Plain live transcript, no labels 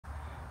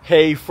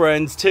Hey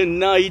friends,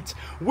 tonight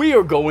we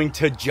are going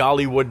to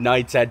Jollywood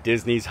Nights at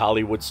Disney's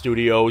Hollywood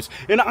Studios,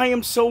 and I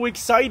am so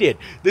excited.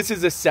 This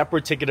is a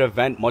separate ticket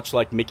event, much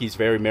like Mickey's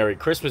Very Merry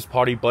Christmas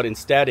Party, but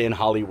instead in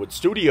Hollywood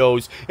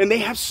Studios, and they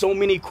have so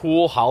many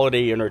cool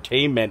holiday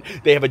entertainment.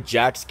 They have a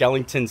Jack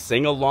Skellington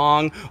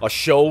sing-along, a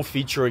show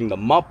featuring the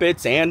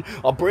Muppets, and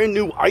a brand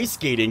new ice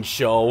skating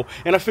show,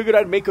 and I figured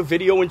I'd make a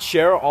video and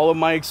share all of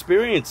my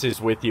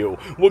experiences with you.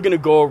 We're gonna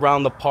go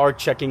around the park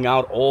checking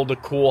out all the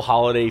cool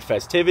holiday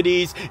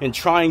festivities, and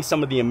trying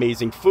some of the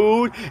amazing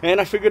food,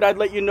 and I figured I'd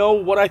let you know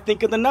what I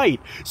think of the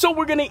night. So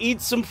we're gonna eat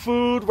some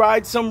food,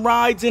 ride some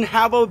rides, and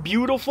have a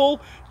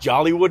beautiful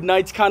Jollywood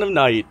Nights kind of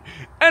night.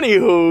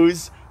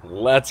 Anywho's,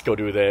 let's go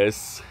do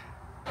this.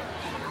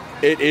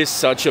 It is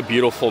such a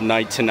beautiful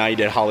night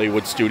tonight at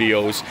Hollywood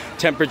Studios.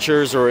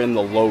 Temperatures are in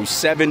the low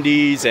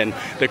 70s and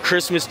the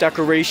Christmas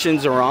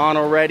decorations are on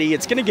already.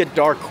 It's gonna get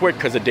dark quick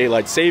because of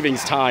daylight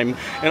savings time,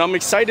 and I'm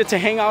excited to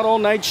hang out all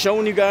night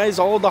showing you guys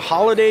all of the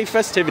holiday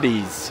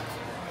festivities.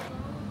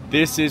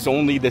 This is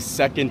only the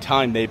second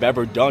time they've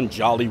ever done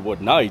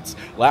Jollywood Nights.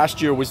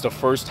 Last year was the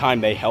first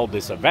time they held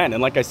this event,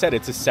 and like I said,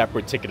 it's a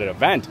separate ticketed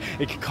event.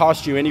 It could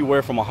cost you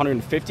anywhere from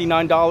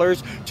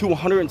 $159 to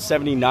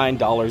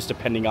 $179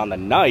 depending on the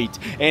night,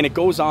 and it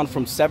goes on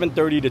from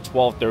 7:30 to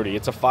 12:30.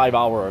 It's a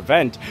 5-hour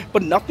event,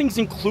 but nothing's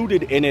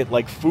included in it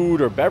like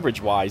food or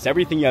beverage wise.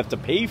 Everything you have to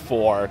pay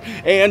for,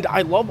 and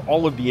I love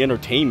all of the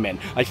entertainment.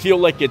 I feel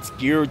like it's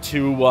geared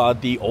to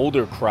the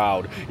older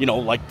crowd, you know,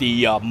 like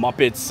the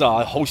Muppets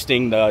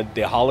hosting the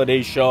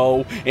holiday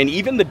show, and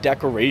even the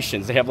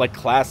decorations. They have like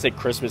classic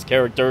Christmas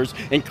characters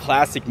and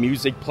classic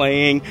music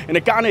playing, and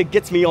it kind of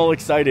gets me all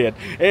excited.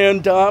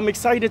 And I'm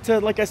excited to,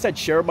 like I said,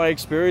 share my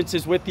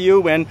experiences with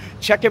you and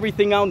check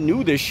everything out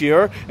new this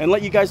year and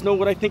let you guys know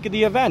what I think of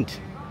the event.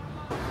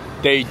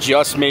 They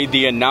just made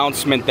the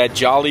announcement that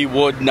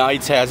Jollywood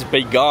Nights has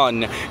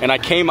begun, and I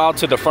came out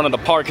to the front of the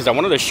park because I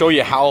wanted to show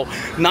you how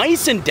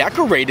nice and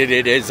decorated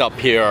it is up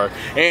here.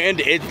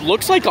 And it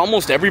looks like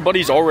almost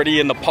everybody's already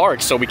in the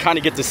park, so we kind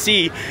of get to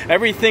see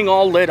everything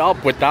all lit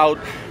up without,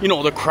 you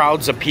know, the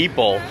crowds of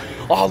people.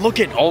 Oh, look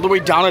at all the way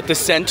down at the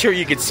center,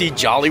 you can see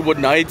Jollywood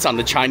Nights on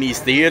the Chinese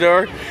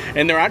Theater,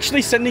 and they're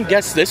actually sending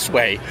guests this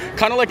way,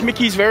 kind of like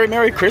Mickey's Very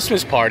Merry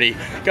Christmas Party.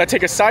 Gotta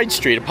take a side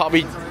street, it'll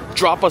probably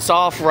drop us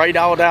off right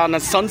out on the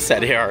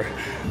sunset here.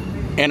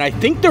 And I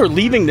think they're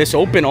leaving this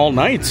open all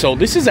night, so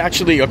this is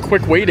actually a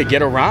quick way to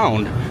get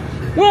around.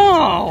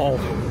 Wow,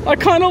 I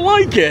kind of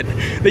like it.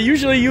 They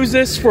usually use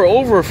this for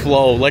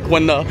overflow, like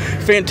when the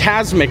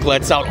Fantasmic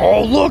lets out.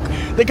 Oh look,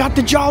 they got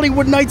the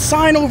Jollywood Nights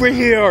sign over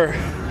here.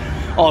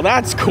 Oh,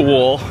 that's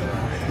cool.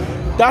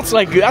 That's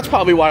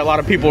probably why a lot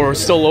of people are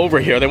still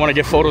over here. They want to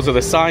get photos of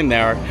the sign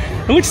there.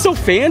 It looks so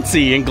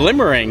fancy and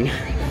glimmering.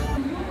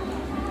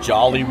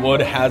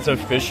 Jollywood has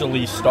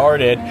officially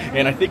started,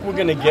 and I think we're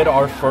gonna get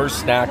our first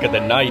snack of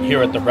the night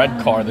here at the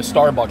Red Car, the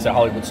Starbucks at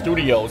Hollywood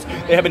Studios.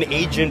 They have an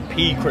Agent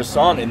P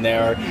croissant in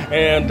there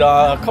and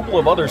a couple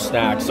of other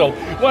snacks. So,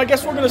 well, I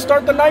guess we're gonna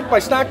start the night by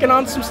snacking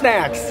on some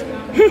snacks.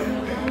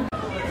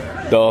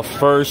 The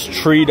first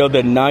treat of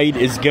the night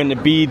is going to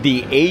be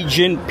the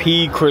Agent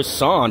P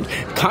croissant.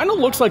 Kind of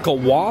looks like a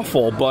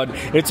waffle, but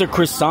it's a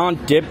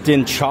croissant dipped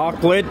in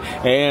chocolate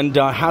and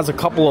has a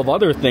couple of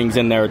other things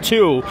in there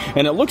too.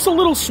 And it looks a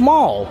little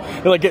small.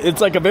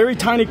 It's like a very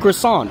tiny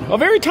croissant. A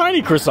very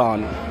tiny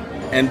croissant.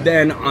 And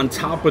then on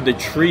top of the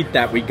treat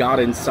that we got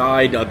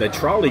inside the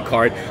trolley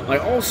cart, I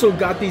also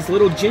got these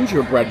little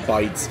gingerbread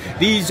bites.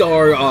 These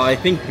are, I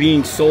think,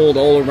 being sold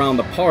all around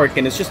the park,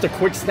 and it's just a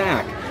quick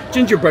snack.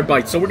 Gingerbread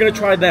bites, so we're gonna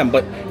try them.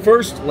 But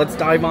first, let's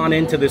dive on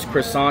into this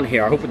croissant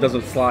here. I hope it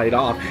doesn't slide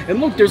off.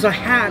 And look, there's a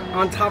hat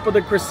on top of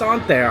the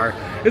croissant there.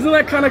 Isn't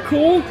that kind of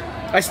cool?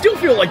 I still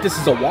feel like this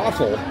is a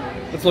waffle.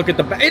 Let's look at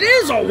the back. It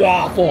is a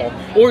waffle!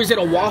 Or is it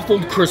a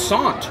waffled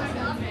croissant?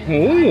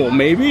 Oh,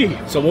 maybe.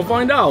 So we'll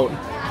find out.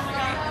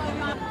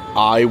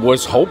 I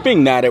was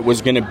hoping that it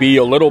was gonna be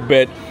a little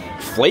bit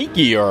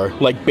flakier,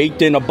 like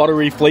baked in a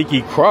buttery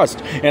flaky crust,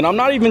 and I'm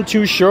not even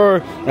too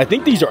sure. I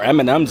think these are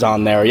M&Ms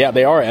on there. Yeah,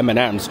 they are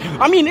M&Ms.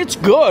 I mean, it's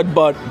good,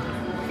 but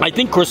I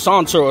think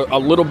croissants are a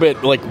little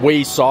bit like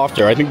way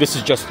softer. I think this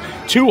is just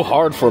too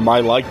hard for my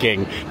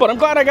liking, but I'm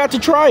glad I got to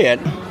try it.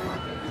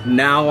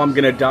 Now I'm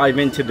gonna dive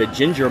into the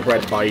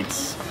gingerbread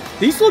bites.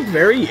 These look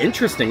very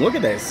interesting. Look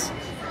at this.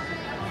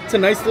 It's a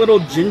nice little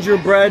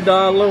gingerbread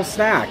little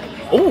snack.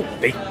 Oh,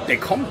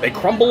 they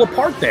crumble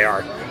apart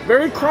there.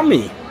 Very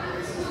crummy.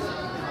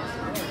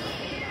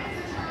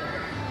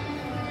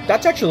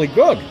 That's actually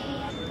good.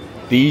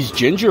 These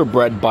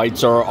gingerbread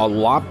bites are a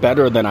lot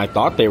better than I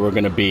thought they were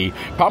going to be.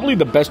 Probably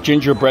the best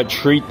gingerbread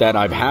treat that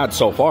I've had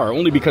so far,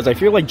 only because I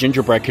feel like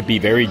gingerbread could be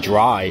very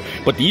dry.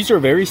 But these are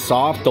very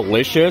soft,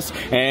 delicious,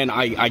 and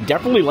I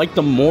definitely like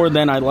them more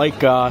than I like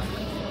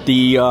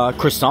the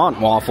croissant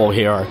waffle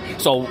here.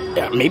 So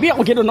maybe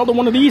I'll get another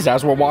one of these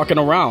as we're walking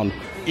around.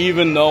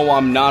 Even though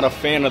I'm not a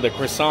fan of the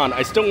croissant,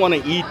 I still want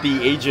to eat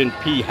the Agent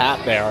P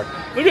hat there.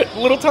 Look at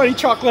little tiny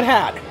chocolate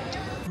hat.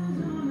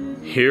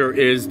 Here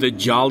is the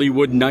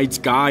Jollywood Nights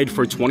guide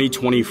for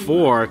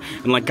 2024,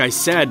 and like I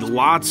said,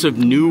 lots of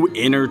new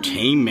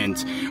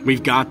entertainment.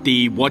 We've got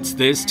the What's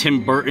This?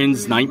 Tim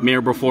Burton's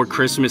Nightmare Before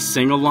Christmas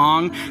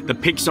sing-along, the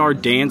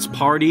Pixar Dance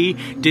Party,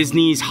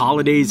 Disney's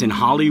Holidays in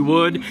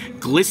Hollywood,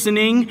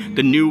 Glistening,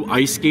 the new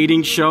ice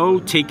skating show,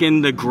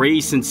 taking the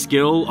grace and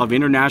skill of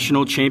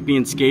international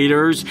champion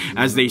skaters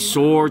as they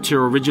soar to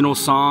original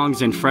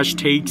songs and fresh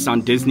takes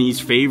on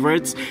Disney's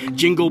favorites,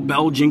 Jingle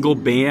Bell Jingle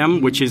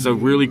Bam, which is a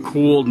really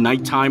cool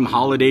nighttime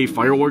holiday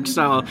fireworks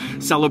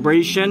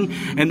celebration,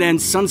 and then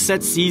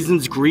Sunset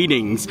Season's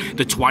Greetings,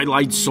 the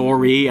Twilight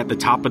Soiree at the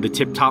top of the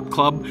Tip Top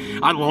Club.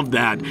 I love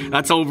that.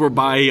 That's over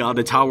by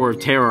the Tower of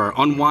Terror.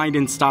 Unwind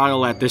in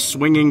style at this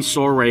swinging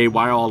soiree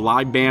while a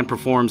live band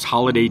performs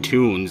holiday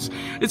tunes.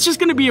 It's just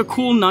gonna be a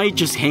cool night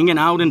just hanging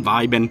out and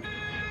vibing.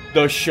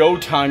 The show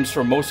times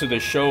for most of the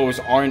shows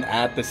aren't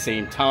at the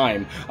same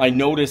time. I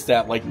noticed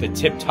that like the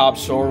Tip Top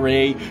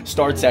Soiree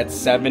starts at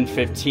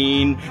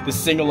 7:15, the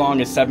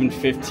sing-along is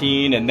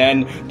 7:15, and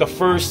then the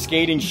first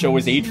skating show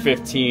is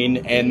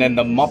 8:15, and then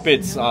the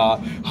Muppets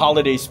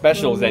holiday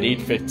special is at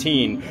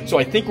 8:15. So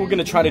I think we're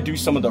gonna try to do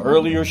some of the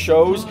earlier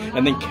shows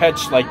and then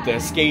catch like the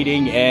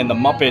skating and the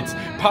Muppets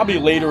probably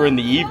later in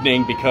the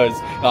evening because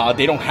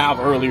they don't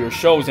have earlier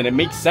shows, and it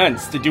makes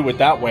sense to do it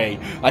that way.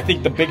 I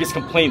think the biggest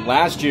complaint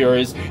last year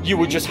is you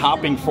were just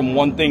hopping from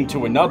one thing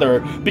to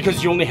another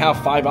because you only have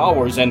 5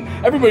 hours and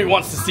everybody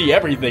wants to see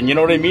everything, you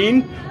know what I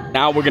mean?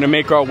 Now we're gonna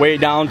make our way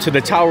down to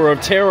the Tower of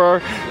Terror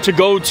to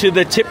go to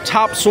the Tip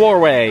Top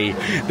Soiree,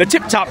 the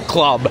Tip Top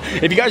Club.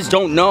 If you guys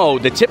don't know,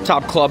 the Tip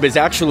Top Club is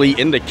actually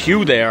in the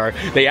queue there.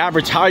 The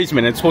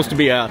advertisement, it's supposed to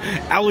be a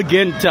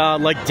elegant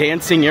like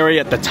dancing area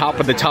at the top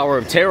of the Tower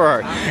of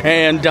Terror,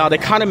 and they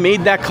kind of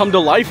made that come to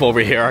life over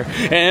here.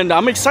 And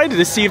I'm excited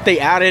to see if they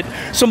added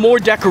some more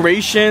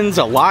decorations,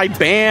 a live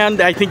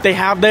band I think they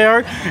have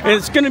there, and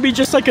it's gonna be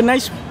just like a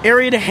nice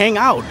area to hang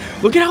out.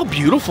 Look at how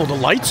beautiful the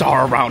lights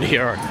are around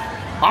here.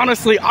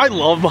 Honestly, I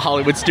love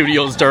Hollywood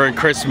Studios during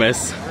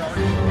Christmas.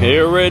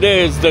 Here it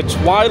is, the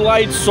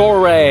Twilight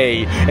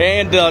Soiree,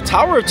 and the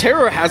Tower of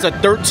Terror has a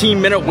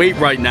 13-minute wait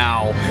right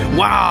now.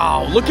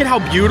 Wow, look at how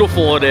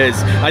beautiful it is.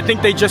 I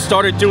think they just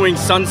started doing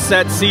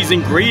Sunset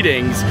Season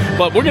Greetings,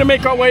 but we're gonna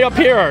make our way up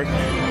here.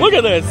 Look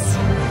at this.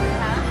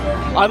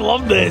 I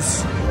love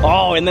this.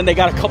 Oh, and then they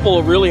got a couple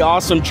of really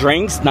awesome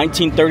drinks.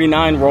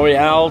 1939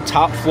 Royale,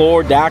 top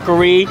floor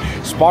daiquiri,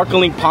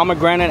 sparkling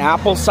pomegranate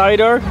apple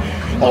cider.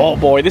 Oh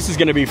boy, this is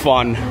gonna be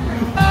fun.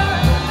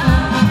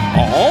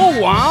 Oh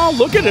wow,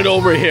 look at it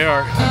over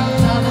here.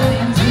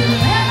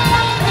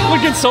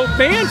 Looking so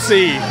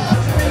fancy.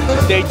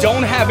 They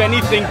don't have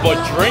anything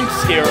but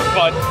drinks here,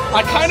 but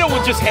I kind of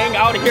would just hang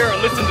out here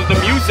and listen to the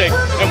music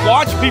and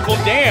watch people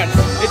dance.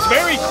 It's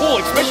very cool,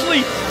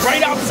 especially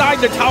right outside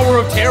the Tower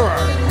of Terror.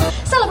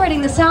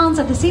 Celebrating the sounds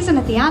of the season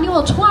at the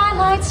annual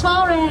Twilight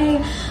Soiree.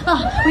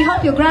 We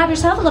hope you'll grab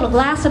yourself a little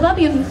glass of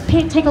bubby and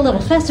take a little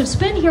festive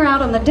spin here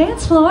out on the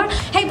dance floor.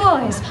 Hey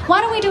boys,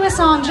 why don't we do a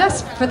song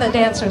just for the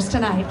dancers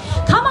tonight?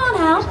 Come on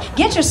out,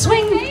 get your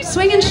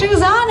swinging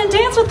shoes on and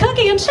dance with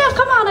Cookie and Chef.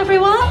 Come on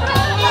everyone.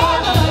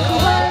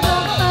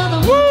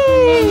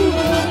 Woo!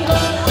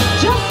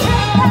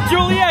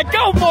 Juliet,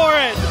 go for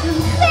it!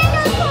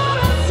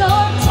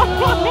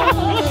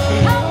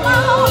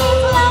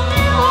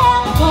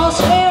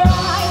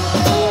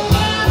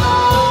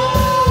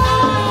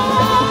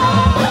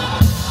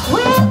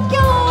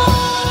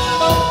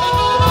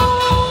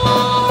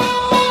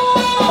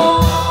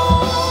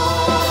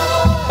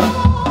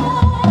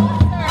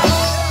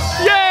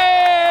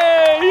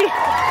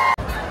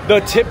 The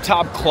Tip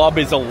Top Club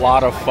is a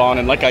lot of fun,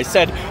 and like I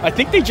said, I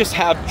think they just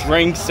have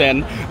drinks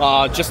and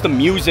just the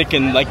music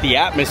and like the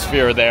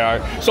atmosphere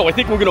there. So I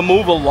think we're gonna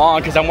move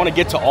along because I want to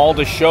get to all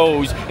the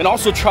shows and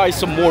also try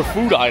some more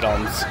food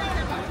items.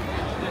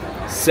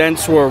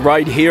 Since we're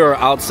right here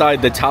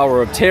outside the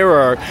Tower of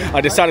Terror, I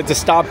decided to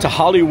stop to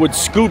Hollywood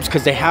Scoops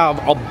because they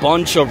have a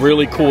bunch of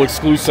really cool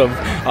exclusive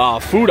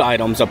food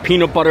items. A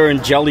peanut butter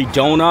and jelly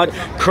donut,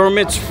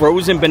 Kermit's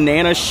frozen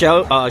banana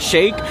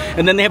shake,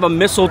 and then they have a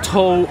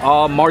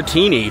mistletoe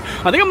martini.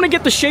 I think I'm gonna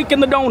get the shake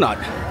and the donut.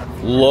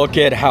 Look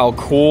at how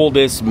cool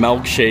this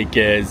milkshake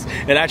is.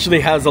 It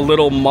actually has a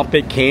little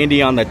Muppet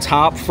candy on the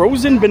top,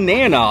 frozen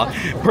banana,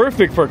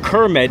 perfect for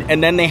Kermit,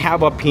 and then they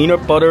have a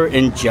peanut butter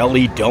and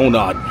jelly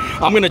donut.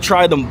 I'm gonna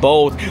try them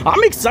both.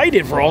 I'm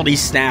excited for all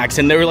these snacks,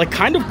 and they're like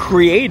kind of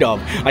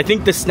creative. I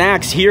think the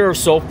snacks here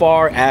so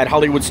far at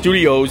Hollywood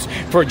Studios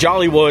for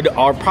Jollywood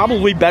are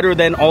probably better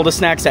than all the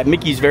snacks at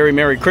Mickey's Very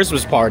Merry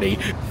Christmas Party.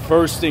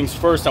 First things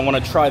first, I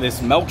want to try this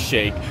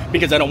milkshake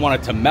because I don't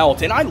want it to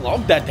melt, and I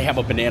love that they have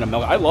a banana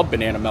milk. I love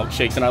banana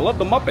milkshakes, and I love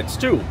the Muppets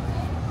too.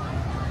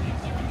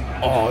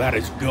 Oh, that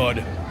is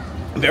good.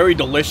 Very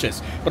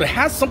delicious. But it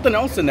has something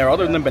else in there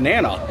other than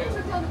banana.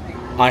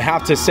 I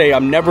have to say,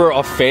 I'm never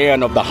a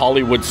fan of the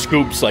Hollywood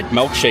Scoops like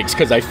milkshakes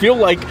because I feel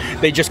like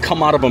they just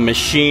come out of a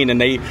machine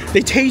and they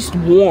taste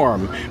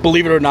warm,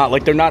 believe it or not.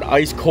 Like, they're not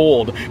ice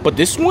cold. But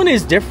this one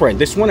is different.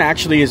 This one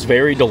actually is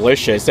very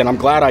delicious, and I'm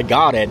glad I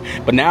got it.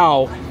 But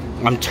now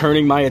I'm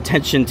turning my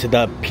attention to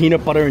the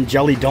peanut butter and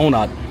jelly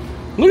donut.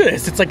 Look at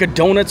this. It's like a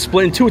donut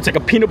split in two. It's like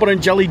a peanut butter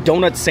and jelly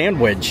donut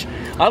sandwich.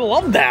 I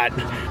love that.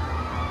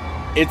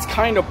 It's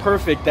kind of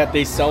perfect that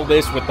they sell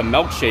this with the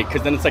milkshake,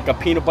 because then it's like a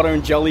peanut butter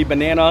and jelly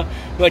banana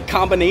like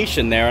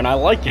combination there, and I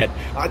like it.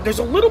 There's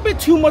a little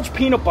bit too much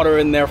peanut butter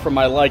in there for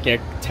my liking. I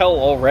can tell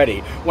already.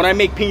 When I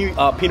make peanut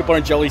butter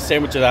and jelly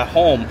sandwiches at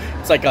home,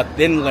 it's like a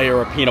thin layer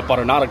of peanut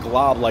butter, not a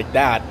glob like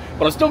that.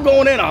 But I'm still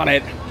going in on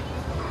it.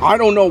 I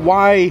don't know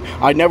why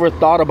I never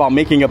thought about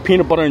making a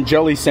peanut butter and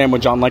jelly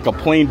sandwich on like a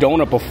plain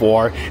donut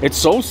before. It's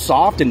so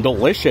soft and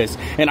delicious,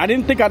 and I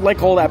didn't think I'd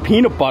like all that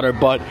peanut butter,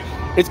 but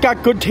it's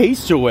got good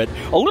taste to it.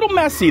 A little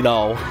messy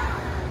though.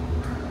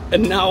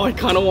 And now I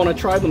kind of want to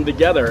try them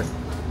together.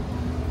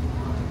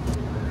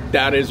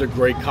 That is a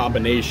great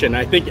combination.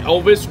 I think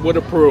Elvis would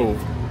approve.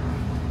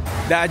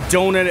 That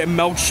donut and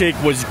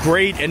milkshake was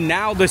great, and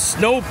now the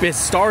Snope is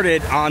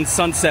started on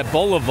Sunset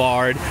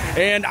Boulevard,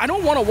 and I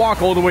don't want to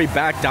walk all the way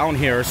back down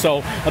here, so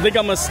I think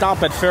I'm gonna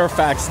stop at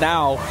Fairfax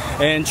now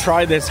and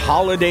try this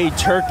holiday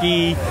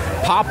turkey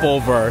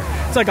popover.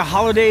 It's like a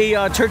holiday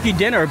turkey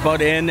dinner,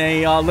 but in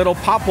a little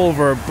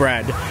popover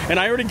bread, and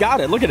I already got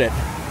it. Look at it.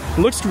 It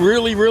looks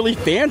really, really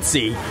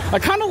fancy. I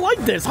kind of like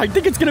this. I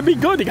think it's gonna be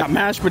good. They got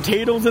mashed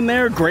potatoes in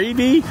there,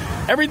 gravy,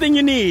 everything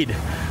you need.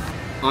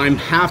 I'm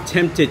half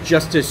tempted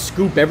just to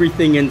scoop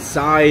everything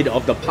inside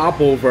of the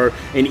popover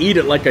and eat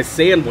it like a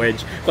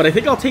sandwich, but I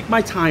think I'll take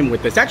my time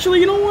with this.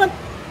 Actually, you know what?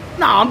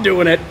 Nah, I'm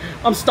doing it.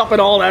 I'm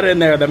stuffing all that in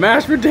there. The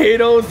mashed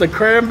potatoes, the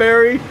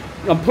cranberry,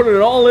 I'm putting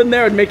it all in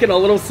there and making a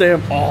little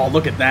Oh,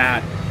 look at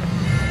that.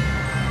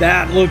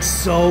 That looks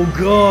so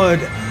good.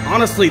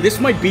 Honestly,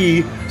 this might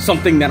be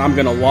something that I'm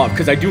gonna love,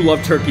 because I do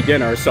love turkey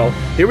dinner, so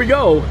here we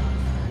go.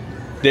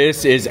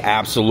 This is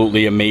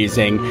absolutely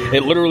amazing.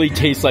 It literally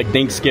tastes like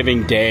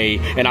Thanksgiving Day,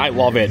 and I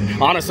love it.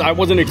 Honestly, I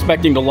wasn't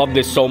expecting to love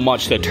this so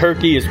much. The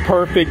turkey is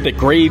perfect, the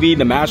gravy,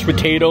 the mashed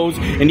potatoes,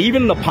 and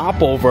even the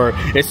popover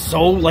is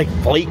so like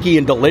flaky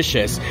and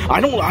delicious.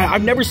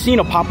 I've never seen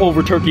a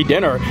popover turkey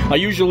dinner. I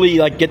usually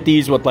like get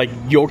these with like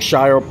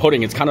Yorkshire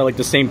pudding. It's kind of like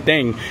the same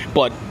thing,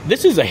 but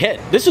this is a hit.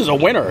 This is a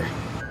winner.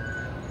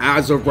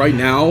 As of right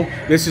now,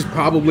 this is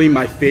probably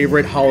my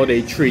favorite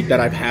holiday treat that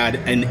I've had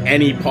in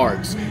any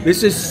parks.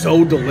 This is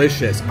so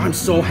delicious. I'm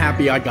so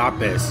happy I got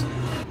this.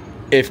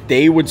 If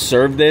they would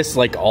serve this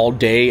like all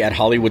day at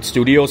Hollywood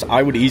Studios,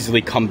 I would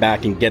easily come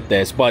back and get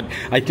this, but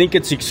I think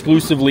it's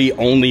exclusively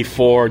only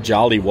for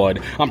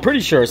Jollywood. I'm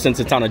pretty sure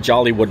since it's on a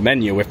Jollywood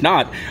menu. If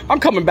not,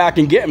 I'm coming back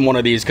and getting one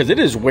of these because it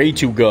is way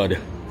too good.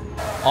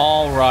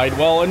 All right,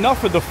 well,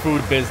 enough of the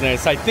food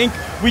business. I think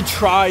we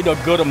tried a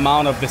good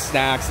amount of the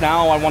snacks.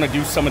 Now I want to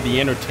do some of the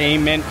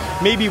entertainment,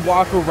 maybe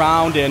walk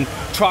around and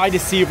try to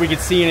see if we can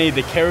see any of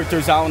the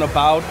characters out and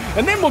about,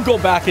 and then we'll go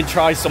back and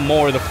try some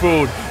more of the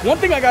food. One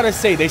thing I gotta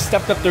say, they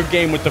stepped up their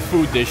game with the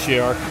food this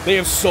year. They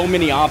have so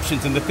many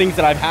options, and the things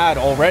that I've had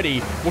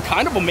already were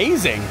kind of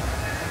amazing.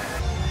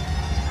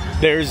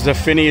 There's the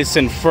Phineas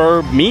and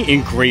Ferb meet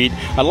and greet.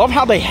 I love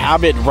how they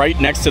have it right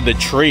next to the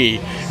tree.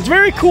 It's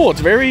very cool.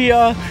 It's very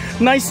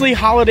nicely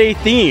holiday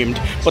themed,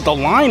 but the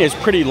line is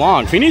pretty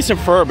long. Phineas and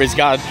Ferb has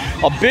got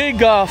a big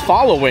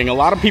following. A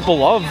lot of people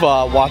love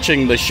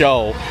watching the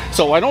show.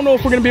 So I don't know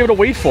if we're going to be able to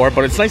wait for it,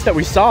 but it's nice that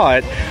we saw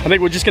it. I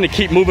think we're just going to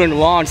keep moving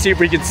along, see if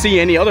we can see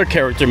any other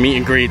character meet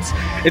and greets.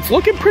 It's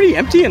looking pretty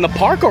empty in the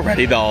park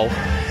already, though.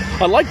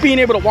 I like being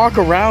able to walk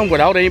around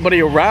without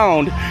anybody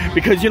around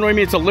because, you know what I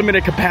mean, it's a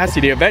limited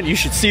capacity event. You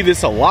should see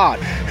this a lot.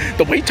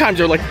 The wait times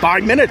are like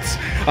 5 minutes.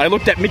 I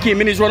looked at Mickey and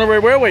Minnie's Runaway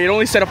Railway. It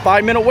only said a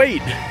 5-minute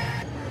wait.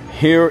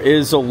 Here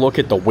is a look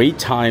at the wait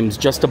times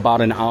just about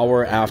an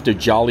hour after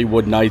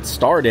Jollywood Nights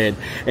started,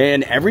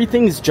 and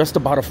everything's just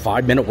about a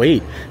 5-minute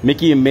wait.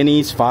 Mickey and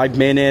Minnie's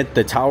 5-minute,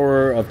 the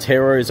Tower of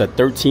Terror is a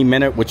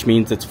 13-minute, which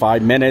means it's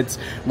 5 minutes.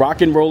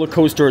 Rock and Roller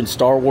Coaster and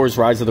Star Wars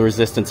Rise of the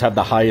Resistance have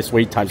the highest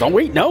wait times. Oh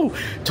wait, no,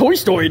 Toy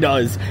Story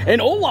does,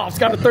 and Olaf's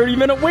got a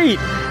 30-minute wait.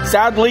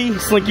 Sadly,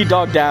 Slinky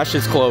Dog Dash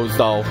is closed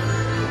though.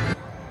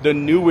 The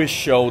newest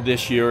show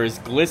this year is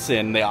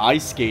Glisten, the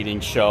ice skating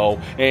show,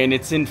 and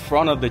it's in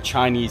front of the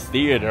Chinese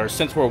theater.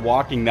 Since we're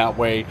walking that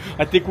way,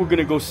 I think we're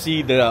gonna go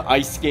see the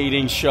ice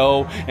skating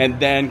show and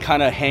then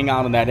kind of hang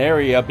out in that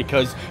area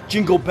because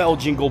Jingle Bell,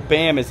 Jingle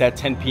Bam is at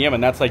 10 p.m.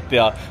 and that's like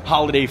the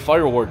holiday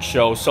fireworks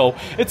show. So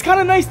it's kind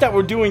of nice that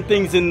we're doing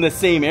things in the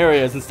same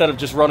areas instead of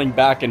just running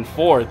back and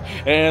forth.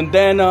 And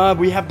then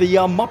we have the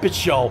Muppet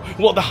Show,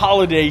 well, the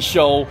holiday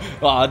show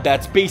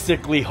that's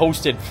basically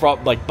hosted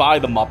from by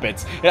the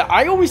Muppets.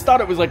 I always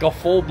thought it was like a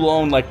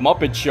full-blown like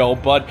Muppet Show,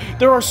 but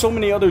there are so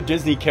many other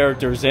Disney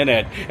characters in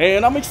it,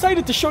 and I'm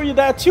excited to show you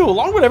that too,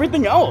 along with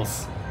everything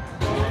else.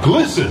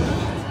 Listen,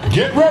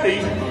 get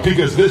ready,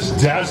 because this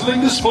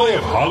dazzling display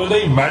of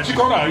holiday magic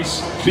on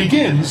ice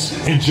begins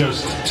in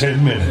just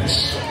 10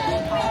 minutes.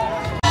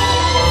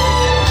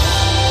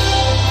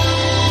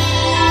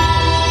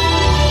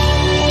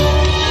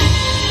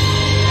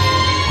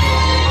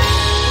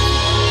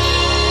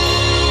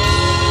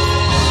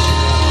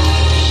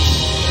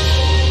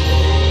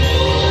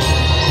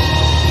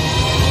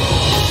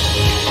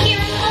 Here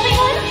in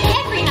Hollywood,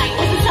 every night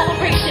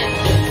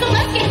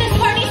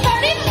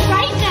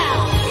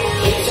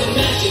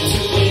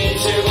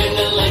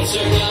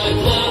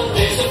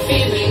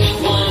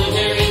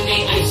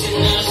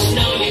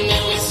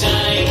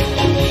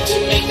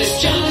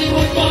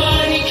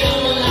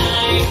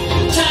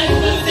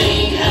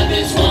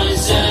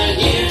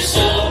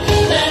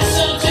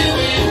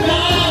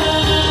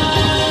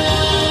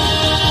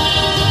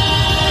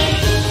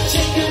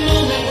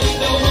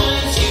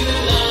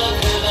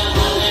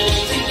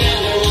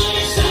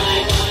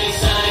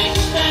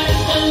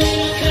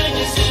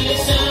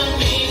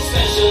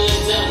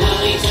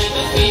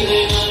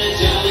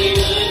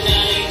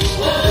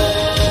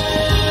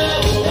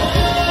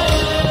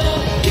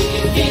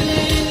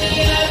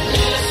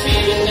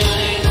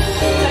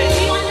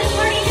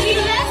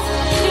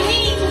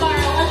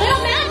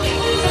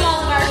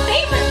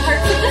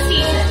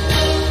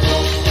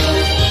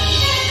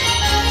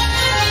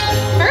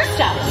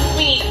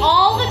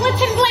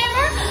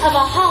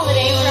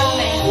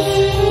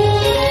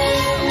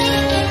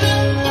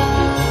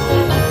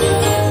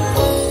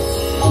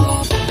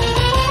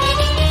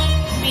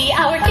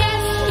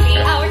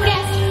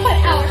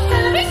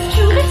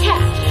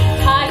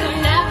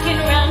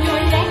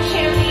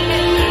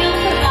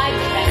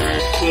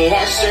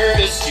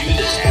service to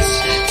the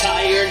test.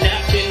 Tie your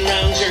napkin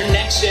round your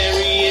neck,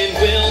 Sherry, and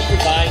we'll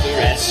provide the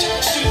rest.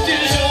 Soup du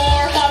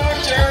jour, hot hors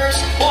d'oeuvres,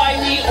 why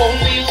we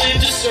only live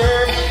to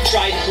serve.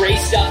 Tried gray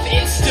stuff,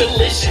 it's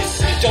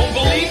delicious. Don't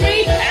believe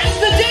me? Ask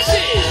the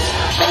dishes!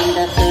 On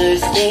the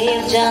first day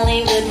of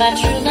Jollywood, my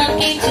true love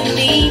gave to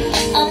me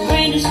a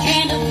brand new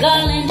strand of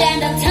garland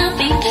and a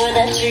topping for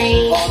the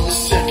tree. On the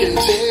second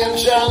day of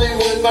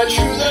Jollywood, my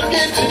true love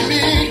gave to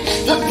me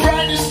the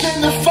brightest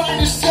and the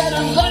finest set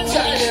of lights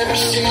I'd ever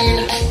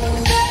seen.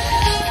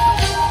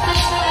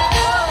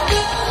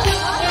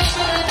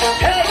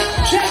 Hey,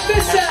 check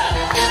this out!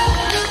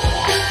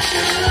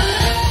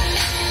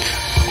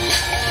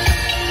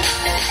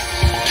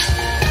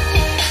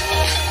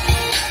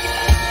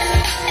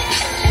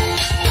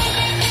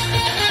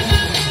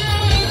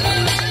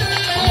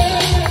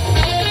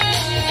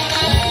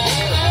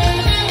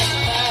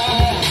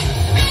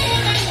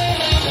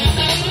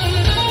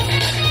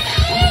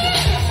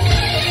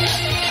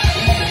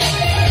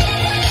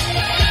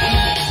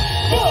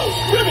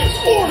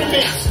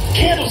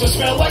 Candles that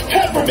smell like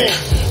peppermint.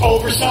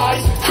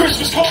 Oversized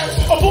Christmas cards,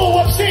 a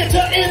blow-up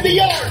Santa in the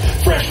yard.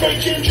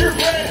 Fresh-baked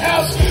gingerbread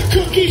house,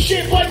 cookies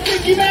shaped like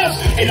Mickey Mouse.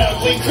 An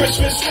ugly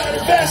Christmas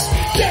sweater vest.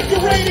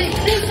 Decorating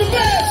is the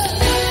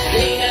best.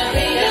 Hey now,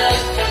 hey now,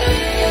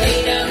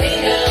 hey now,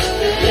 hey now.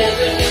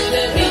 Never knew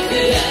that we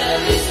could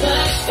have this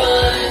much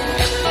fun.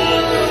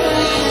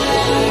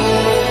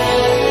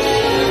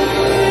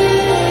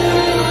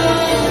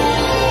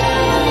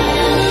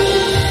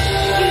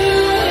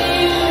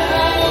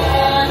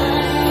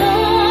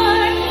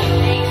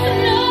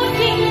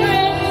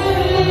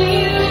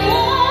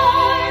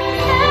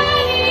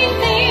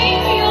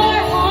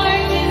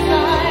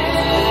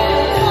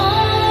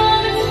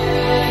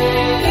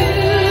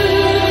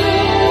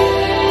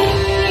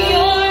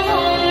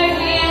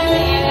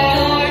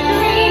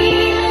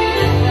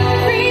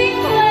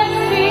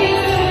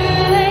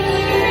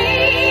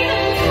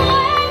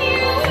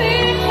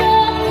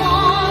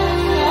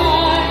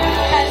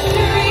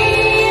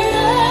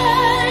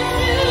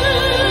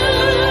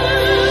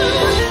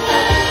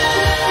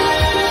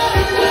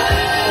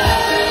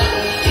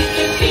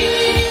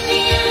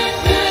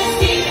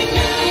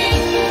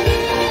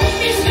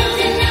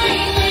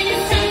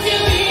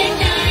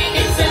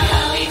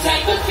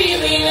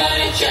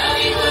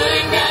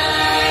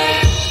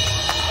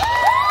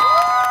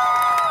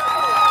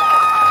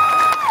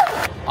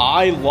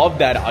 I love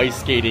that ice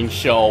skating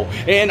show,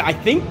 and I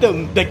think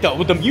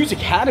the music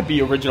had to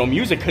be original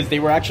music because they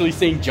were actually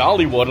saying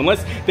Jollywood,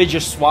 unless they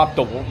just swapped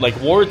the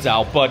words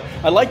out. But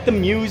I like the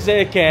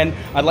music and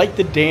I like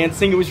the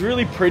dancing. It was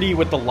really pretty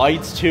with the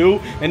lights too.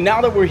 And now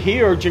that we're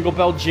here, Jingle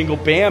Bell Jingle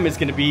Bam is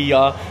going to be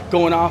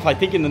going off, I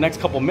think, in the next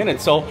couple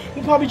minutes. So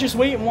we'll probably just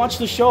wait and watch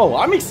the show.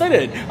 I'm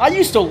excited. I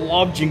used to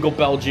love Jingle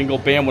Bell Jingle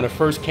Bam when it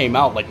first came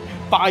out, like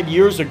 5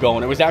 years ago,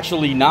 and it was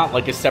actually not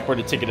like a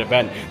separate ticket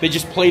event. They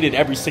just played it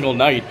every single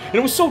night, and it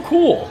was so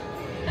cool.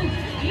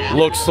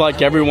 Looks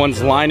like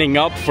everyone's lining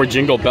up for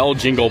Jingle Bell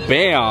Jingle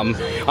Bam.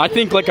 I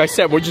think, like I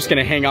said, we're just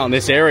gonna hang out in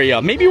this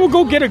area. Maybe we'll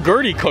go get a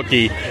Gertie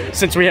cookie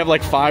since we have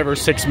like 5 or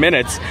 6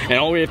 minutes, and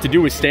all we have to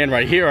do is stand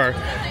right here.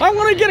 I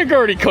want to get a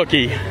Gertie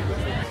cookie.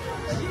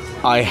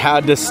 I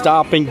had to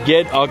stop and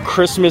get a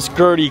Christmas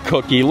Gertie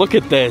cookie. Look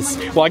at this.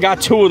 Well, I got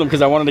 2 of them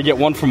because I wanted to get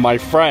one from my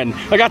friend.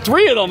 I got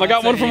 3 of them. I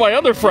got one from my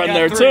other friend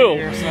there too.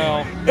 Here,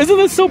 so. Isn't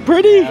this so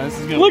pretty? Yeah, this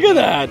is Look at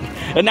that.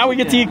 And now we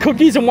get to eat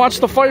cookies and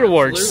watch the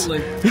fireworks.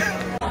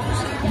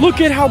 Look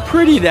at how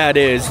pretty that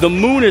is. The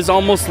moon is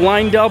almost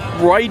lined up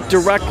right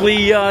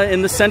directly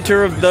in the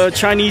center of the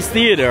Chinese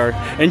theater.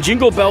 And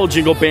Jingle Bell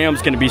Jingle Bam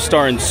is going to be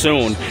starting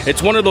soon.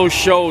 It's one of those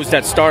shows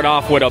that start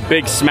off with a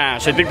big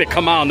smash. I think they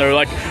come out and they're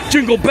like,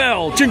 Jingle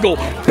Bell, Jingle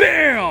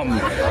Bam!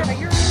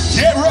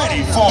 Get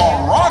ready for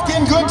a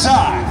rockin' good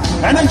time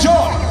and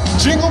enjoy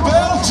Jingle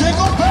Bell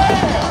Jingle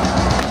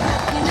Bam!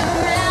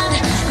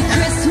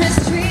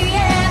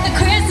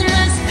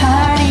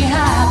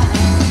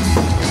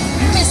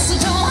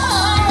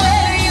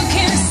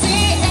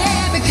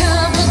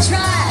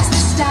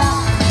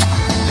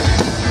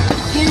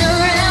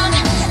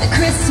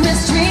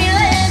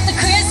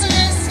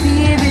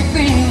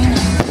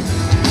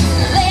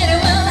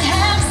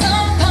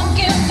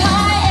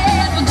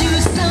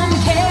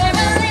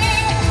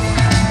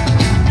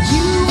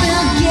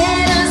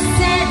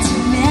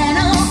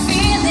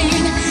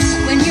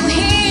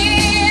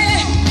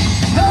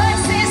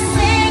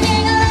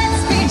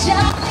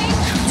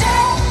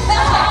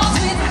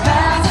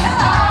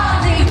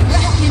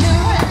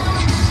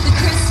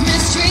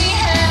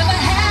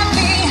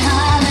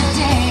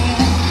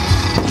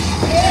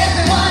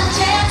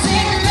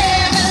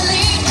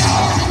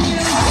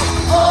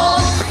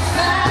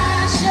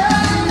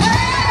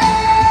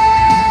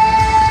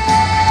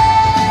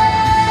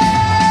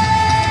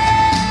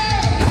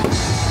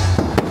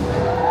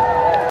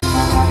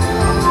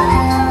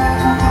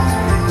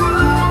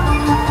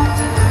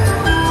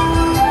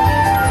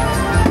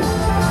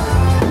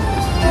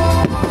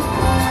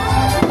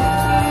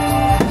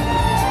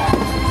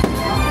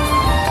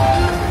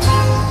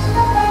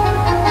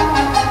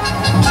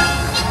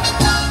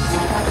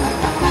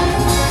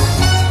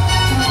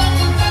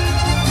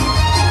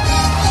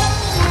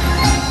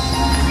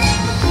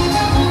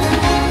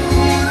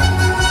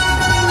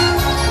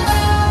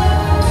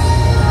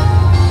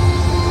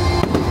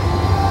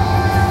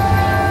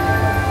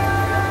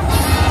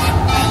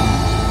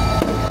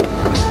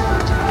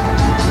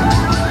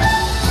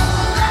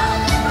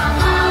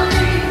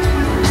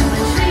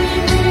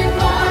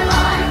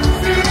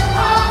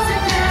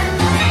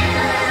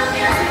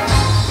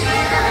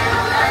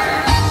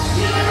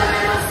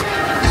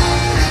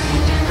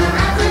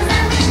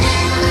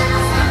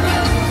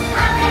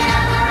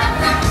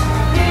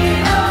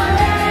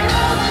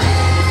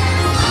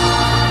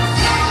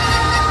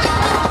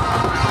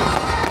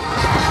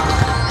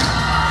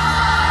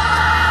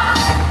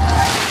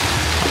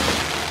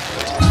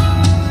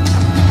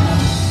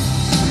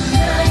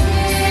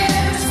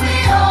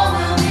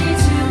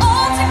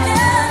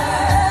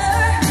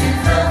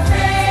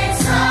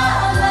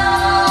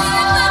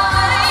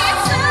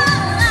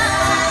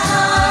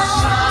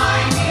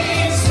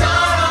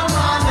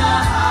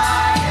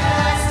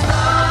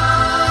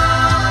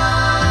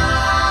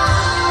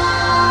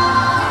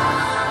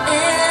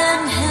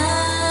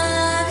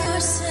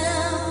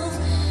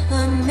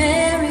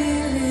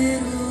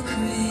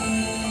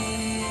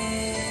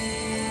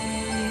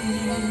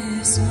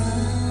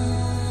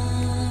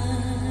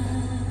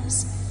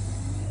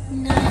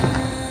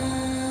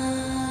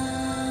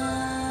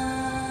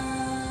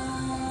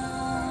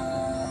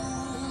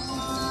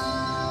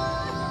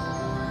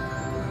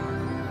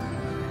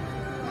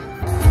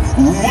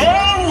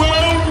 Well,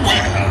 well,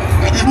 well,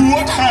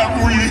 what have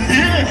we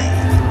here?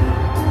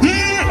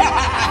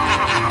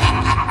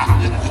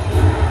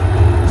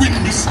 When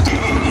Mr.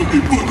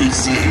 Boogie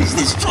says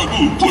there's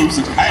trouble close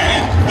at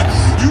hand,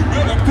 you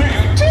better pay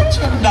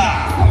attention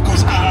now,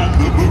 cause I'm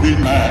the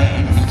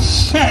boogeyman.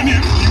 And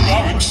if you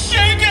aren't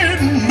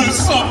shaking, there's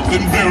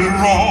something very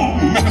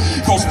wrong,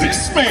 cause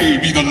this may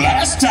be the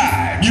last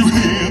time you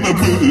hear the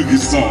boogie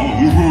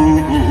song.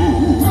 Whoa, whoa,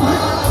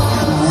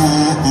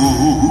 whoa.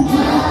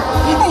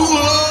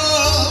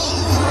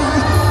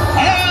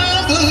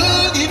 I'm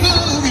the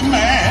boogie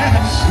man.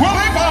 Well,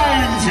 if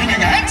I'm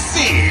feeling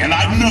antsy and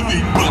I've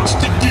nothing much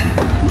to do,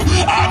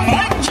 I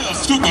might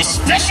just cook a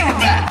special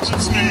batch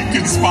of snake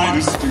and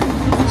spider stew.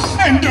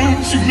 And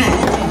don't you know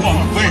the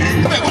one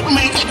thing that would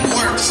make it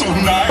work so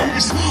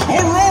nice? A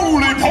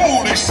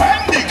roly-poly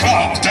Sandy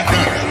Claus to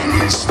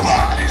early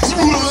spice.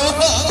 Whoa,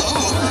 whoa,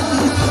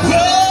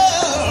 whoa.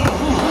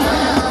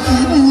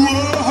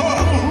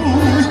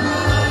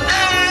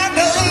 I'm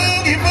the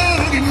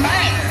boogie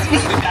man.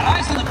 We've got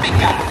eyes on the big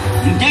guy.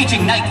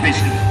 Engaging night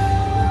vision.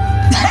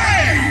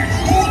 Hey!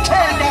 Who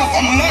turned off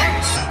the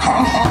lights?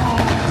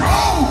 No!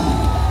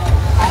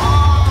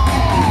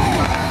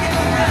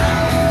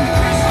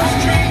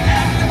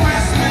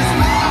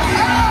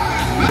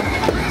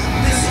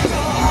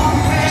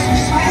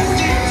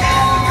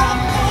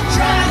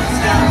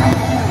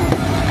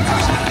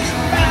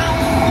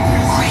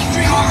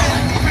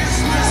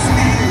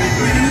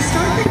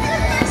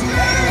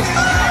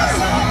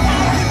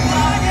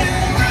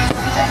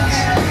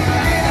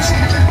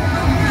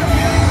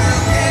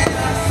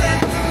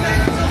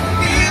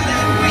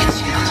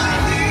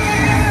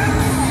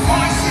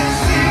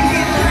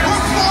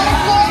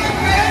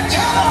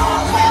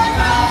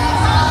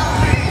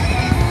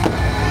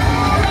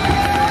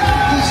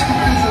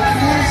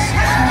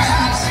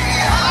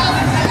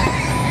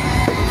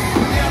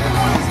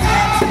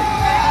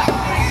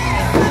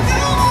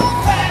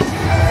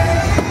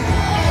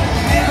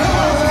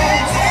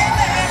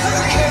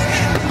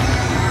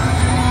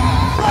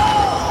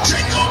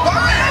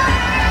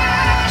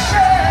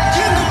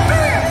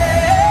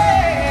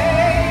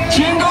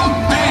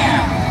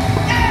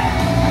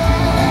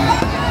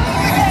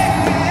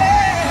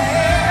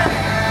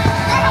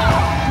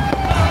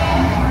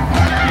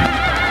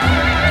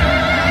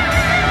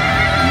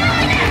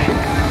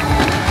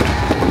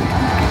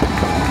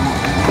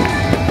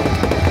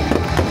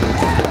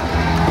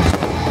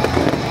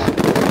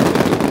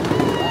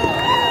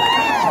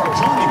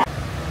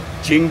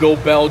 Jingle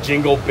Bell,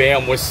 Jingle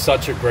Bam was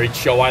such a great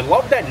show. I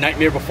love that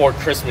Nightmare Before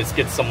Christmas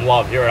gets some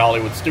love here at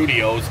Hollywood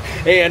Studios.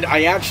 And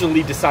I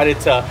actually decided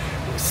to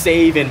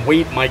save and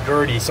wait my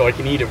Gertie so I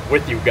can eat it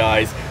with you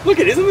guys. Look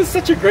at, isn't this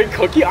such a great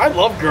cookie? I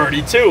love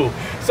Gertie too.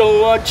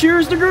 So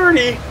cheers to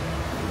Gertie.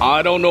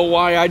 I don't know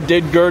why I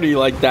did Gertie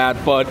like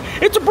that, but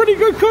it's a pretty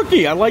good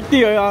cookie. I like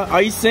the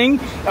icing.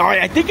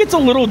 I think it's a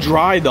little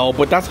dry though,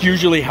 but that's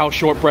usually how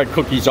shortbread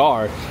cookies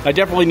are. I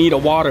definitely need a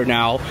water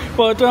now,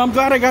 but I'm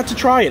glad I got to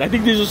try it. I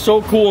think these are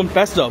so cool and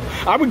festive.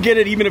 I would get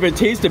it even if it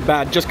tasted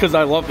bad, just because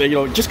I love it,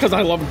 just because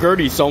I love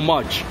Gertie so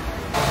much.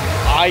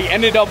 I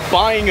ended up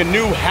buying a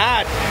new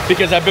hat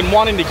because I've been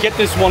wanting to get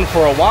this one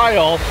for a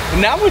while.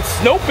 And now it's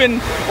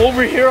snoping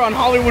over here on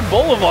Hollywood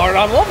Boulevard.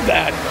 I love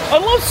that. I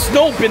love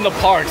Snope in the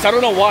parks. I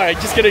don't know why. I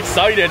just get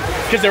excited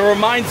because it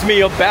reminds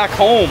me of back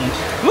home.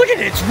 Look at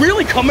it. It's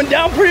really coming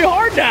down pretty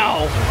hard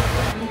now.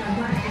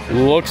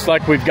 Looks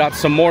like we've got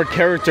some more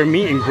character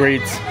meet and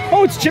greets.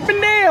 Oh, it's Chip and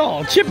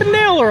Dale. Chip and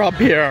Dale are up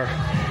here.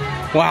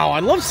 Wow, I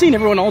love seeing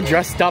everyone all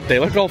dressed up. They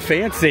look all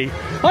fancy.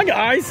 Hi,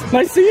 guys.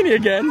 Nice seeing you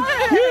again.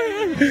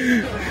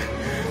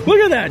 Look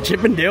at that.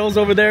 Chip and Dale's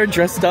over there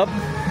dressed up.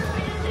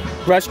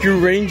 Rescue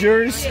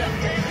Rangers.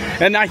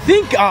 And I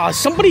think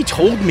somebody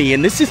told me,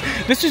 and this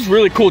is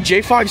really cool.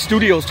 J5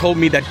 Studios told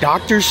me that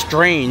Doctor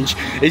Strange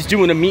is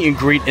doing a meet and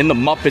greet in the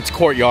Muppets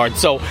courtyard.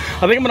 So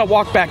I think I'm gonna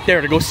walk back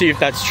there to go see if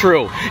that's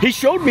true. He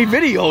showed me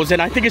videos,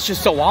 and I think it's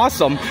just so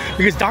awesome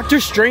because Doctor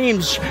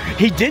Strange,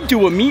 he did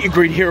do a meet and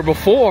greet here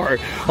before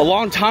a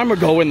long time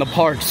ago in the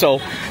park.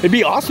 So it'd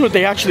be awesome if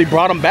they actually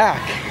brought him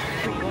back.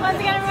 Once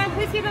again, everyone,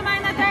 please keep in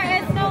mind that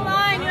there is no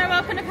line. You're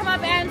welcome to come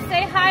up and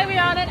say hi. We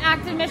are on an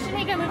active mission.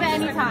 He can move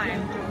at any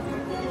time.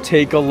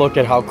 Take a look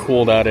at how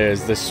cool that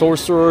is. The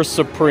Sorcerer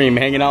Supreme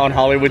hanging out in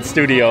Hollywood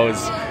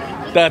Studios.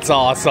 That's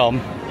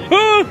awesome.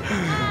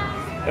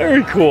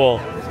 Very cool.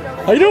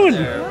 How you doing?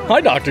 Hi,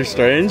 Dr.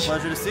 Strange.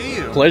 Pleasure to see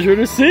you. Pleasure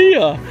to see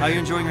you. How are you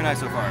enjoying your night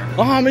so far?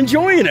 Oh, I'm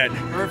enjoying it.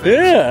 Perfect.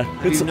 Yeah.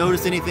 Have you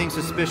noticed anything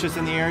suspicious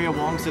in the area?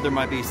 Wong said there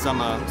might be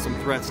some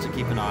threats to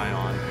keep an eye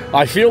on.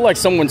 I feel like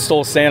someone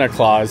stole Santa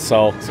Claus,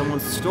 so... Someone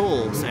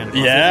stole Santa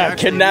Claus? Yeah,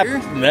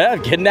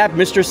 kidnapped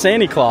Mr.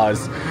 Santa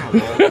Claus.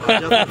 Well,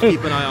 I'll definitely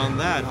keep an eye on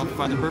that. I'll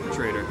find the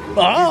perpetrator.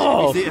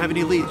 Oh! If you have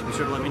any leads, be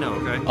sure to let me know,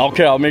 okay?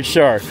 Okay, I'll make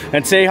sure.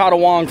 And say hi to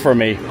Wong for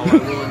me. Oh,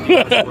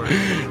 I will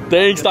indeed.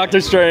 Thanks, Dr.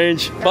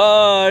 Strange.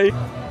 Bye.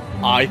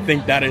 I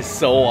think that is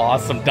so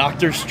awesome.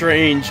 Doctor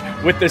Strange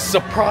with the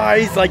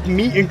surprise like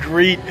meet and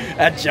greet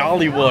at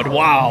Jollywood.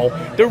 Wow,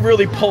 they're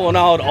really pulling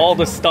out all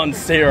the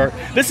stunts here.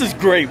 This is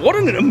great. What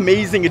an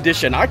amazing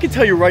addition. I can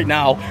tell you right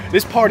now,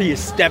 this party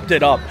has stepped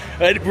it up.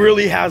 It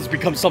really has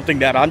become something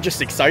that I'm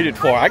just excited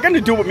for. I got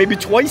to do it maybe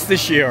twice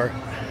this year.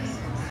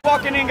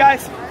 Walking in,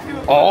 guys.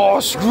 Oh,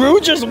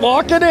 Scrooge is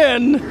walking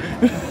in.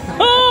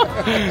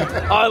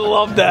 I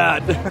love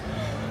that.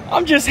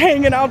 I'm just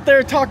hanging out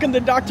there talking to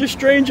Doctor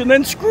Strange, and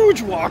then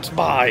Scrooge walks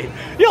by.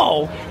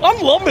 Yo,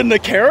 I'm loving the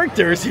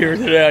characters here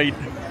tonight.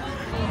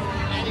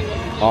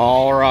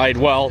 All right,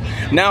 well,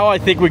 now I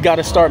think we got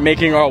to start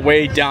making our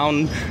way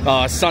down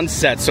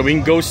Sunset so we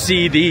can go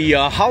see the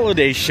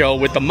holiday show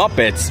with the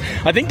Muppets.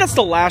 I think that's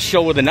the last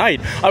show of the night.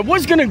 I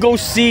was going to go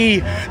see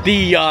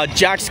the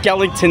Jack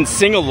Skellington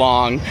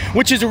sing-along,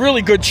 which is a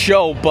really good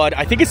show, but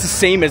I think it's the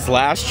same as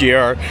last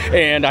year,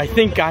 and I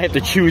think I have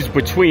to choose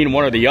between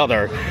one or the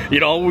other. You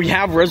know, we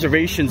have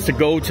reservations to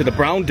go to the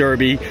Brown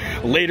Derby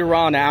later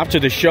on after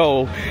the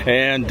show,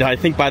 and I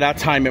think by that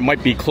time it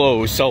might be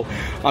closed, so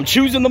I'm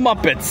choosing the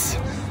Muppets.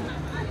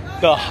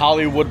 The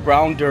Hollywood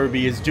Brown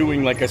Derby is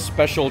doing like a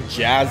special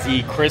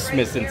jazzy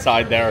Christmas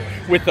inside there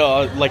with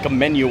like a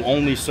menu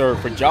only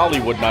served for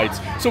Jollywood nights.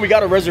 So we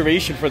got a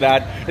reservation for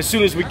that as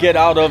soon as we get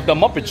out of the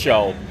Muppet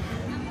Show.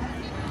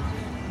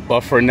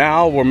 But for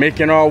now, we're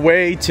making our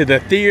way to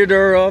the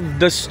Theater of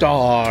the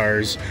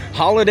Stars.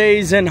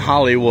 Holidays in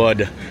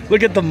Hollywood.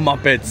 Look at the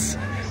Muppets.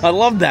 I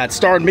love that.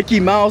 Starring Mickey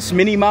Mouse,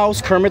 Minnie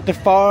Mouse, Kermit the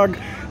Frog,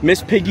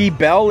 Miss Piggy,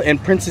 Belle,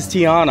 and Princess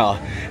Tiana.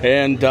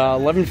 And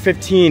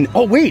 11:15.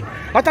 Oh, wait.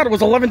 I thought it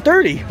was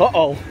 11:30.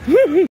 Uh-oh.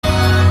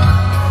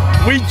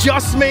 We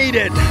just made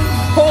it.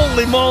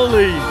 Holy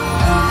moly.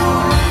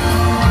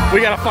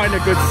 We gotta find a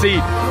good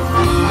seat.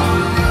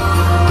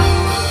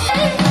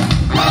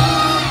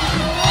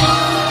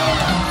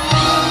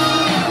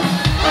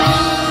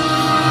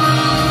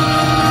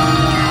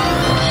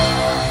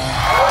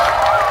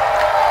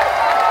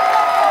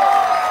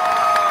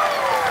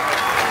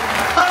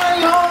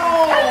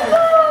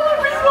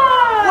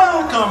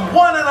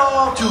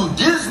 To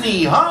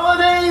Disney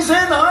Holidays in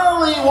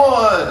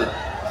Hollywood!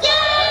 Yay!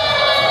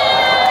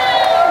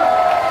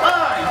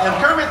 I am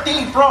Kermit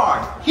the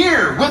Frog,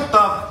 here with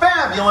the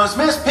fabulous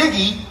Miss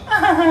Piggy,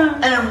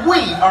 and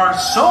we are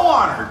so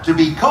honored to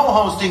be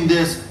co-hosting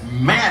this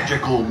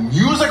magical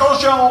musical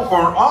show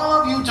for all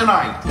of you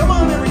tonight. Come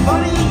on,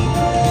 everybody!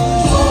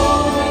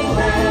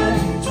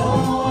 Toyland,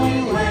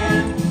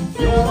 Toyland,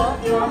 fill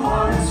up your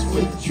hearts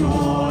with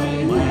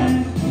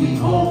Joyland. We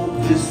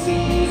hope this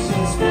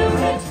season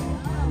spirit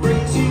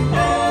brings you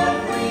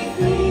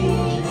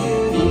everything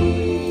you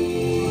need.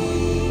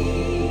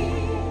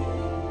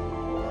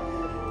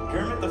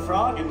 Kermit the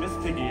Frog and Miss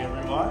Piggy,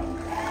 everyone.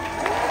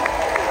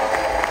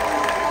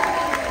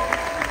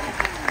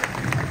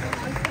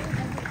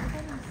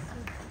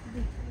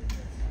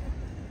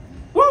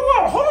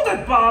 Whoa, hold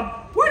it,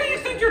 Bob. Where do you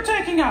think you're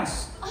taking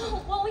us?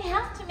 Oh, well, we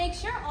have to make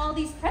sure all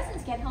these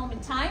presents get home in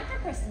time for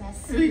Christmas.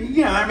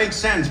 Yeah, that makes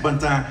sense,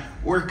 but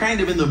we're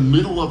kind of in the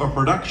middle of a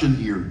production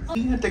here.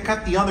 We had to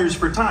cut the others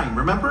for time,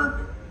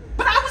 remember?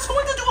 But I was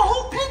going to do a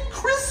whole pink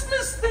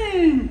Christmas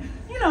thing.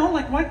 You know,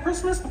 like White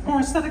Christmas, but more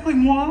aesthetically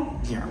moi.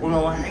 Yeah,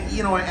 well,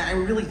 I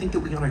really think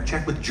that we ought to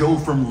check with Joe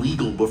from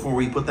Legal before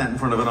we put that in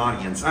front of an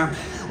audience.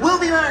 We'll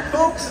be back,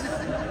 folks.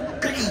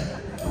 Piggy,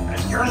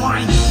 your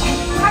line.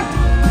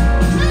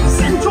 Please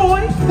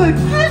enjoy the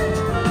gift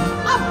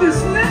of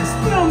this next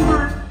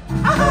number.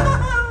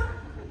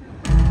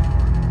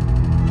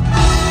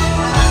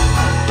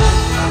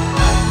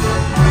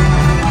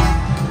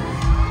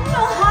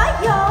 Well, hi,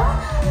 y'all.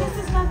 This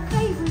is my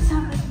favorite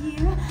time of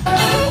year.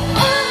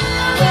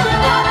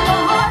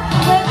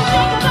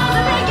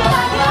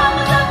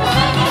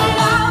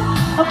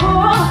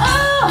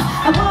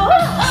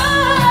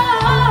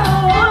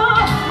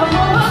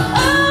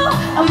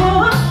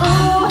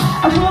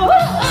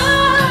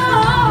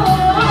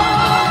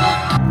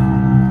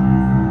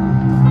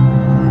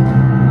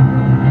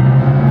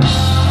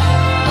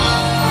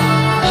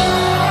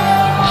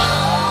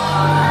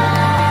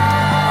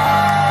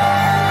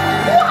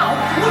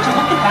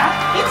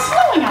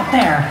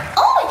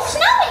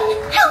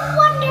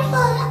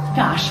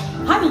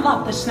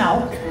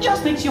 Snow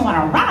just makes you want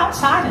to run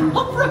outside and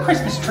look for a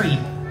Christmas tree.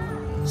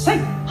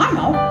 Say, I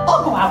know,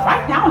 I'll go out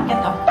right now and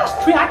get the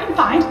best tree I can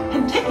find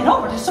and take it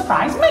over to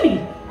surprise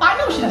Minnie. I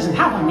know she doesn't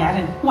have one yet,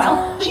 and,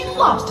 well, she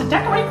loves to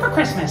decorate for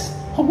Christmas.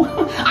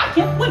 I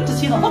can't wait to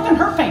see the look on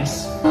her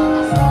face. As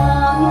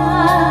long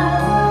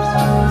as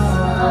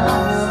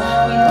Christmas,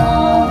 we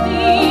won't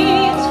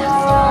be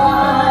just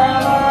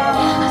fine.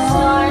 A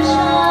star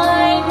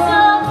shines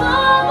above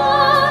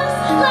us,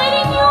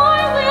 lighting your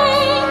way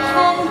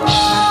and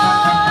mine.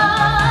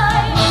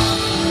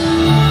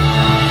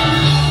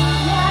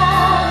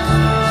 Yes,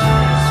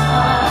 Christmas,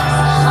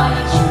 I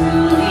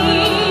truly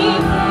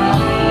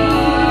believe.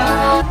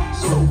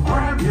 So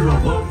grab your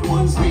loved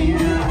ones near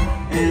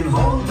and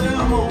hold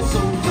them all so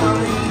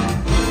tight.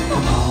 The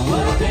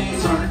holiday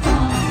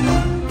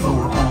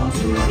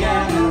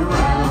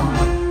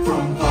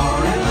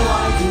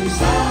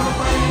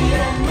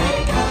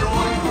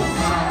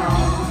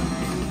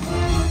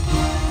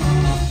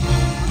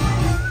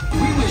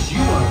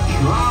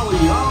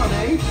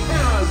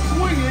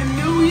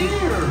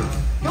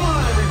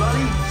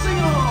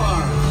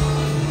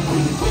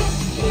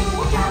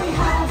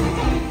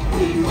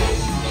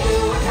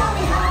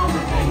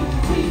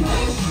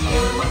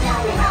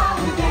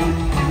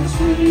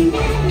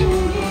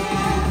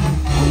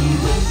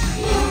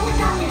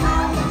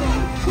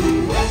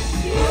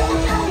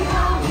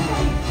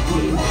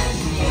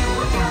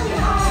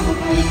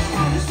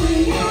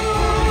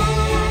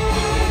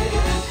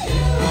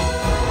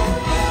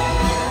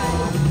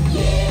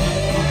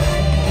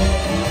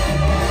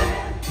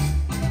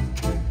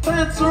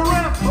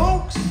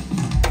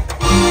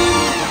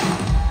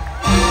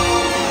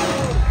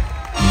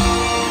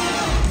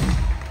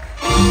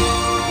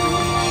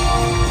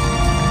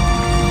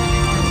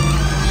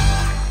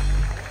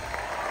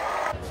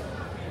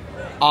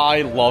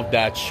I love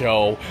that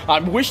show. I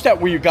wish that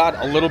we got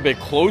a little bit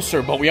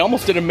closer, but we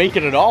almost didn't make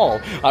it at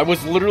all. I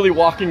was literally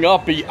walking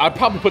up. I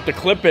probably put the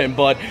clip in,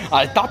 but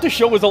I thought the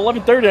show was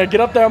 11:30. I get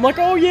up there, I'm like,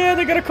 oh yeah,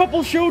 they got a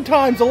couple show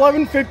times,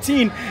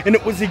 11:15, and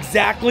it was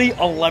exactly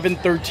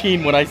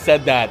 11:13 when I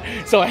said that.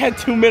 So I had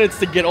 2 minutes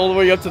to get all the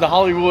way up to the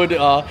Hollywood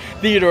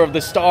Theater of the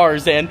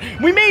Stars, and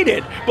we made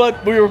it,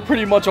 but we were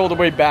pretty much all the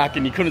way back,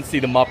 and you couldn't see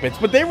the Muppets,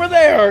 but they were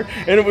there,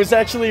 and it was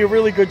actually a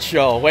really good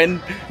show.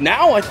 And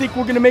now I think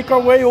we're gonna make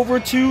our way over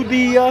to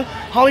the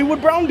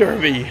Hollywood Brown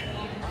Derby.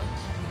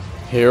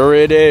 Here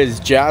it is,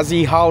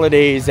 Jazzy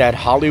Holidays at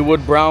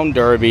Hollywood Brown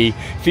Derby,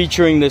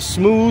 featuring the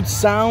smooth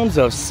sounds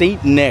of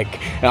St. Nick.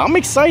 And I'm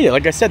excited.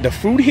 Like I said, the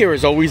food here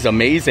is always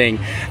amazing.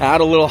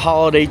 Add a little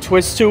holiday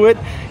twist to it,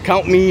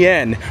 count me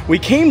in. We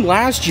came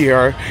last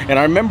year, and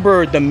I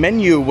remember the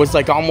menu was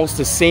like almost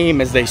the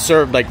same as they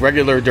served like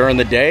regular during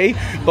the day.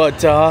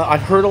 But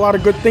I've heard a lot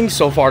of good things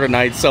so far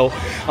tonight, so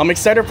I'm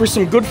excited for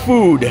some good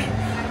food.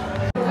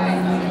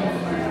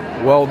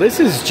 Well, this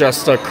is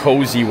just a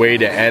cozy way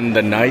to end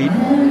the night.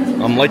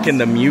 I'm liking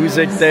the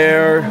music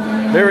there.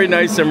 Very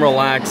nice and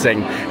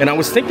relaxing. And I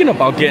was thinking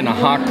about getting a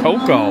hot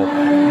cocoa.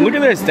 Look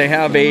at this. They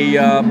have a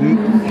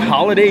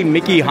holiday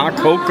Mickey hot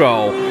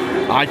cocoa.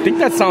 I think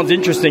that sounds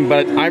interesting,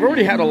 but I've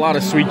already had a lot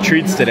of sweet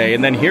treats today.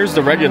 And then here's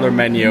the regular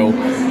menu.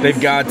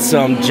 They've got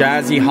some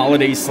jazzy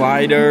holiday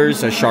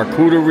sliders, a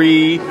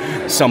charcuterie,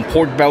 some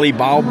pork belly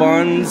bao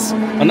buns.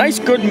 A nice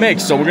good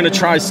mix, so we're going to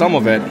try some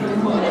of it.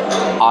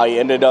 I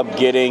ended up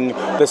getting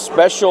the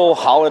special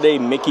holiday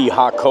Mickey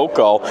hot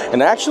cocoa,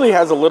 and it actually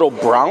has a little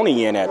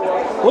brownie in it.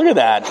 Look at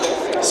that.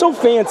 So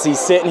fancy,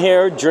 sitting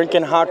here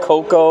drinking hot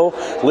cocoa,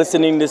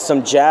 listening to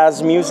some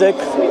jazz music.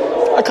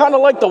 I kind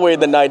of like the way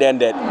the night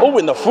ended. Oh,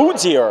 and the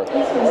food's here.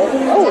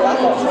 Oh,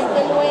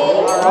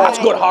 that's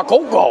good hot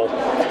cocoa.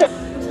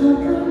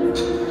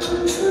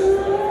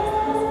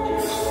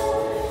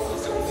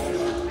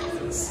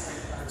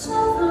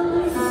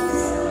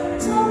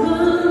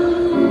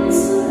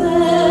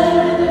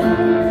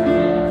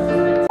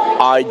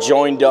 I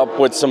joined up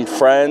with some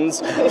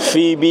friends,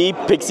 Phoebe,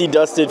 Pixie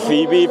Dusted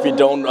Phoebe, if you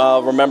don't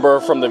remember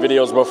from the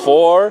videos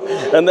before,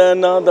 and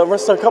then the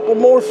rest of a couple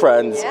more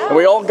friends. And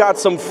we all got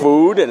some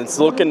food, and it's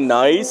looking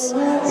nice.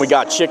 We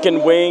got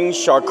chicken wings,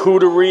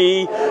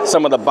 charcuterie,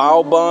 some of the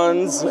bao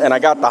buns, and I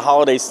got the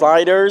holiday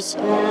sliders.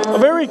 A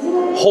very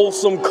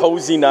wholesome,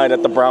 cozy night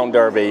at the Brown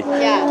Derby.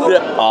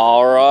 Yeah.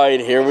 All right,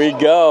 here we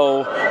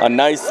go. A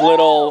nice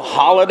little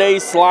holiday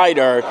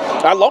slider.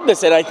 I love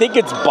this, and I think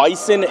it's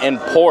bison and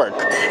pork.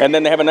 And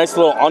then they have a nice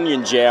little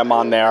onion jam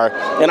on there.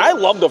 And I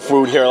love the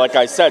food here, like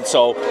I said,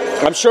 so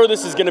I'm sure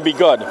this is gonna be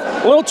good.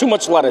 A little too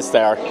much lettuce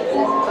there.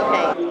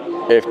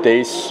 Okay. If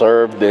they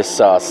served this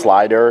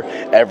slider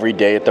every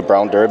day at the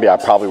Brown Derby, I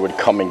probably would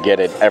come and get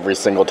it every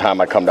single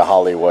time I come to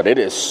Hollywood. It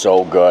is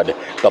so good.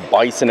 The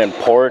bison and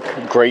pork,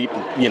 great,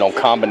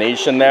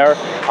 combination there.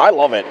 I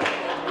love it.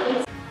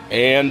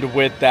 And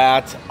with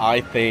that, I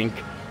think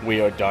we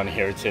are done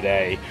here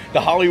today. The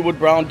Hollywood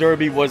Brown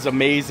Derby was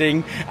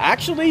amazing.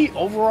 Actually,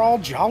 overall,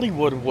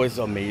 Jollywood was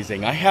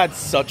amazing. I had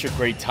such a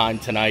great time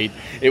tonight.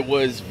 It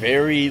was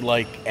very,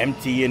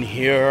 empty in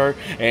here,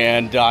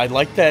 and I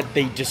like that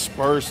they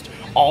dispersed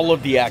all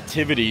of the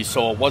activities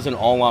so it wasn't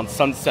all on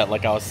Sunset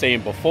like I was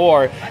saying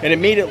before, and it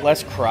made it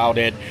less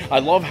crowded. I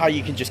love how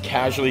you can just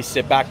casually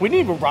sit back. We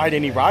didn't even ride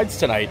any rides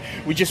tonight.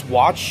 We just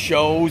watched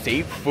shows,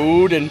 ate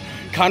food, and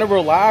kind of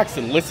relax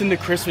and listen to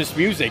Christmas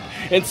music.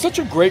 And such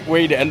a great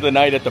way to end the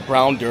night at the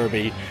Brown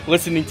Derby,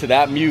 listening to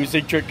that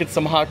music, drinking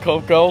some hot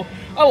cocoa.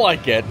 I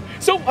like it.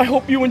 So I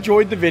hope you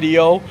enjoyed the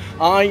video.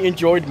 I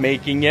enjoyed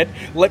making it.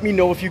 Let me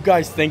know if you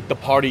guys think the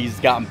party's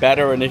gotten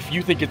better and if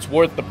you think it's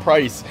worth the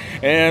price.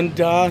 And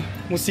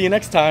we'll see you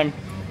next time.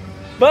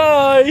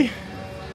 Bye!